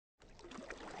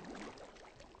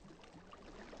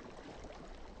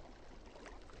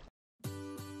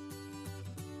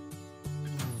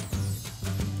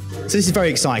So this is very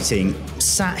exciting.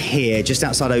 Sat here just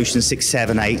outside Ocean 6,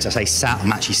 7, 8, I say sat,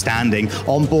 I'm actually standing,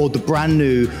 on board the brand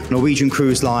new Norwegian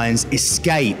Cruise Line's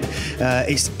Escape.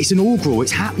 It's inaugural,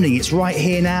 it's happening, it's right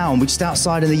here now, and we're just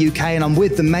outside in the UK, and I'm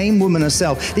with the main woman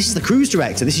herself. This is the cruise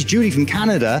director, this is Julie from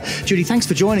Canada. Julie, thanks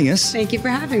for joining us. Thank you for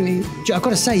having me. I've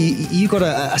got to say, you've got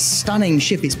a stunning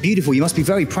ship, it's beautiful, you must be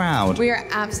very proud. We are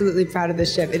absolutely proud of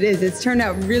this ship. It is, it's turned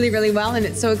out really, really well, and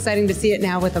it's so exciting to see it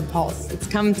now with a pulse. It's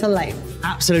come to life.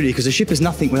 Absolutely, because a ship is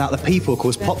nothing without the people, of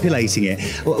course, populating it.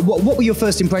 What were your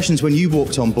first impressions when you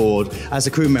walked on board as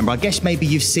a crew member? I guess maybe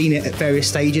you've seen it at various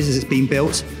stages as it's been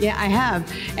built. Yeah, I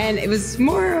have, and it was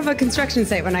more of a construction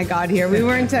site when I got here. We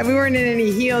weren't in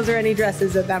any heels or any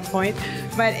dresses at that point,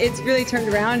 but it's really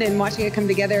turned around, and watching it come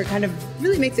together kind of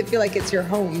really makes it feel like it's your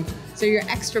home. So you're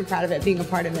extra proud of it, being a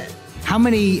part of it. How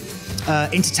many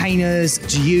entertainers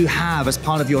do you have as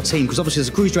part of your team? Because obviously as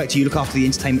a cruise director, you look after the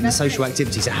entertainment and the social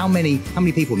activities. So how many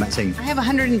people in that team? I have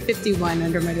 151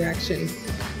 under my direction.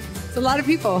 It's a lot of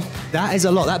people. That is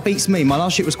a lot. That beats me. My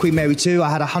last ship was Queen Mary 2. I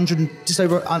had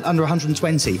under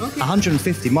 120. Okay.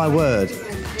 150, my word.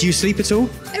 Do you sleep at all?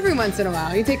 Every once in a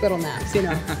while. You take little naps, you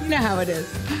know. You know how it is.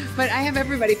 But I have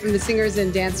everybody from the singers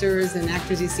and dancers and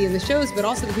actors you see in the shows, but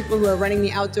also the people who are running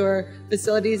the outdoor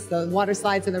facilities, the water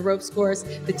slides and the ropes course,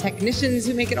 the technicians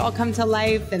who make it all come to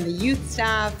life, and the youth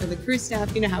staff and the crew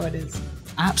staff. You know how it is.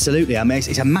 Absolutely. I mean,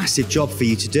 it's a massive job for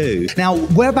you to do. Now,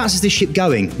 whereabouts is this ship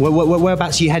going?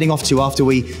 Whereabouts are you heading off to after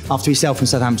we sail from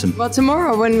Southampton? Well,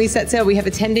 tomorrow when we set sail, we have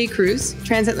a 10-day cruise,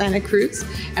 transatlantic cruise,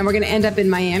 and we're going to end up in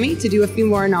Miami to do a few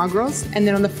more inaugurals. And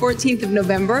then on the 14th of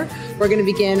November, we're going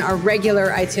to begin our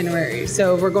regular itinerary.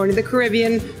 So we're going to the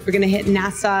Caribbean. We're going to hit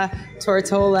Nassau,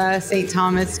 Tortola, St.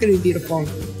 Thomas. It's going to be beautiful.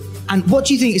 And what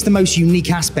do you think is the most unique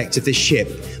aspect of this ship?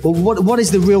 Well, what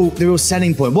is the real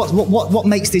selling point? What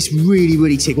makes this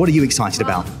really tick? What are you excited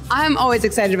about? I'm always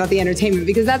excited about the entertainment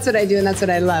because that's what I do and that's what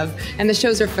I love. And the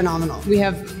shows are phenomenal. We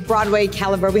have Broadway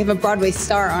caliber. We have a Broadway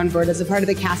star on board as a part of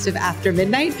the cast of After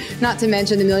Midnight, not to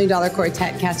mention the $1 Million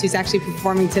Quartet cast who's actually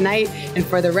performing tonight and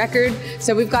for the record.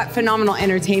 So we've got phenomenal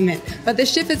entertainment. But the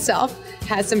ship itself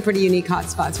has some pretty unique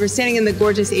hotspots. We're standing in the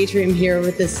gorgeous atrium here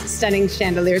with this stunning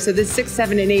chandelier. So this 6,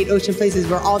 7, and 8 ocean places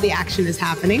where all the action is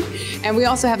happening. And we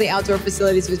also have the outdoor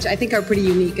facilities, which I think are pretty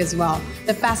unique as well.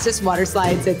 The fastest water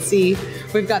slides at sea.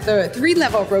 We've got the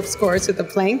 3-level ropes course with the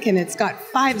plank, and it's got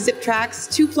 5 zip tracks,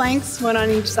 2 planks, 1 on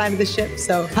each side of the ship.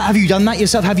 So have you done that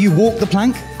yourself? Have you walked the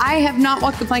plank? I have not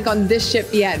walked the plank on this ship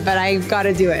yet, but I've got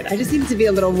to do it. I just need it to be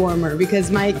a little warmer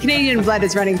because my Canadian blood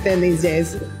is running thin these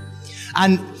days.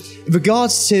 And in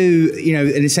regards to, you know,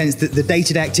 in a sense, the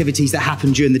day-to-day activities that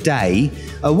happen during the day,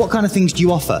 what kind of things do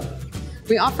you offer?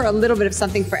 We offer a little bit of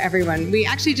something for everyone. We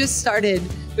actually just started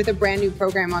with a brand new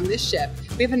program on this ship.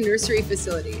 We have a nursery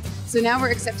facility. So now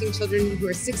we're accepting children who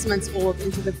are 6 months old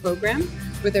into the program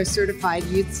with our certified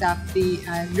youth staff, the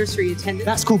nursery attendant.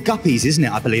 That's called Guppies, isn't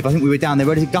it, I believe? I think we were down there.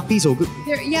 What is it, Guppies or...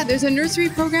 Yeah, there's a nursery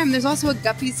program. There's also a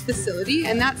Guppies facility,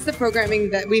 and that's the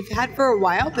programming that we've had for a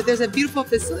while, but there's a beautiful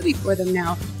facility for them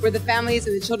now where the families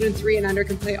and the children 3 and under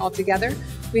can play all together.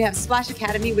 We have Splash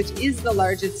Academy, which is the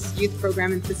largest youth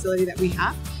program and facility that we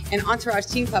have, and Entourage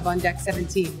Teen Club on deck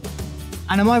 17.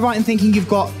 And am I right in thinking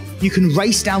you can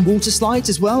race down water slides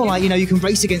as well? Yeah. Like, you know, you can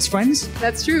race against friends?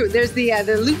 That's true. There's the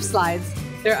loop slides.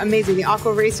 They're amazing. The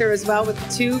Aqua Racer as well with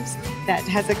the tubes that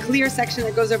has a clear section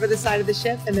that goes over the side of the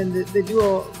ship, and then the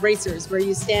dual racers where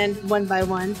you stand one by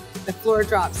one. The floor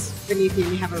drops beneath you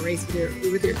and you have a race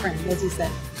with your friend, as you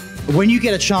said. When you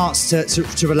get a chance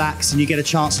to relax and you get a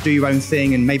chance to do your own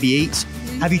thing and maybe eat,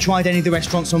 have you tried any of the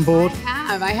restaurants on board?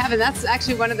 I have, and that's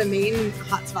actually one of the main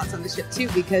hotspots on the ship too,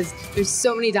 because there's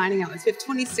so many dining outlets. We have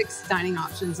 26 dining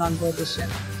options on board the ship.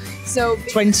 So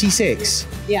 26?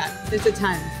 Yeah, there's a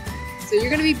ton. So you're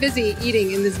going to be busy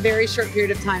eating in this very short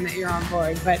period of time that you're on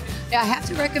board. But yeah, I have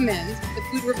to recommend the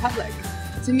Food Republic.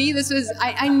 To me, this was,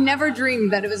 I never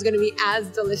dreamed that it was going to be as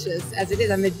delicious as it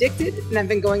is. I'm addicted, and I've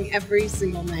been going every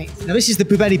single night. Now, this is the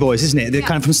Pubetti Boys, isn't it? They're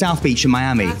kind of from South Beach in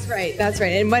Miami. That's right, that's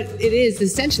right. And what it is,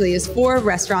 essentially, is 4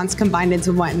 restaurants combined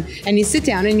into one. And you sit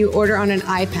down and you order on an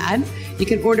iPad. You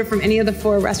can order from any of the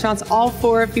 4 restaurants, all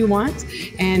 4 if you want.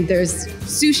 And there's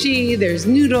sushi, there's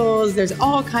noodles, there's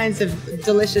all kinds of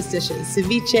delicious dishes.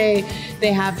 Ceviche,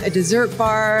 they have a dessert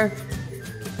bar.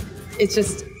 It's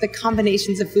just the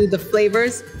combinations of food, the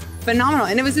flavors, phenomenal.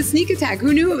 And it was a sneak attack.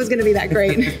 Who knew it was going to be that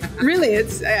great? Really,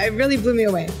 it really blew me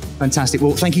away. Fantastic.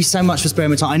 Well, thank you so much for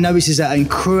sparing my time. I know this is an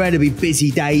incredibly busy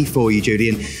day for you, Julie,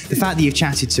 and the fact that you've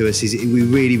chatted to us, we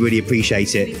really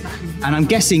appreciate it. And I'm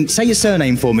guessing, say your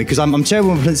surname for me, because I'm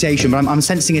terrible with pronunciation, but I'm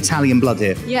sensing Italian blood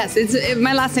here. Yes,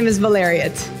 my last name is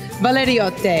Valeriote.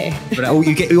 Valeriote.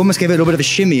 But you almost gave it a little bit of a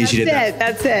shimmy as you did that.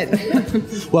 That's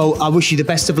it. Well, I wish you the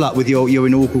best of luck with your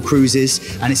inaugural cruises,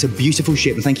 and it's a beautiful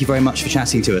ship, and thank you very much for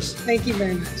chatting to us. Thank you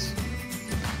very much.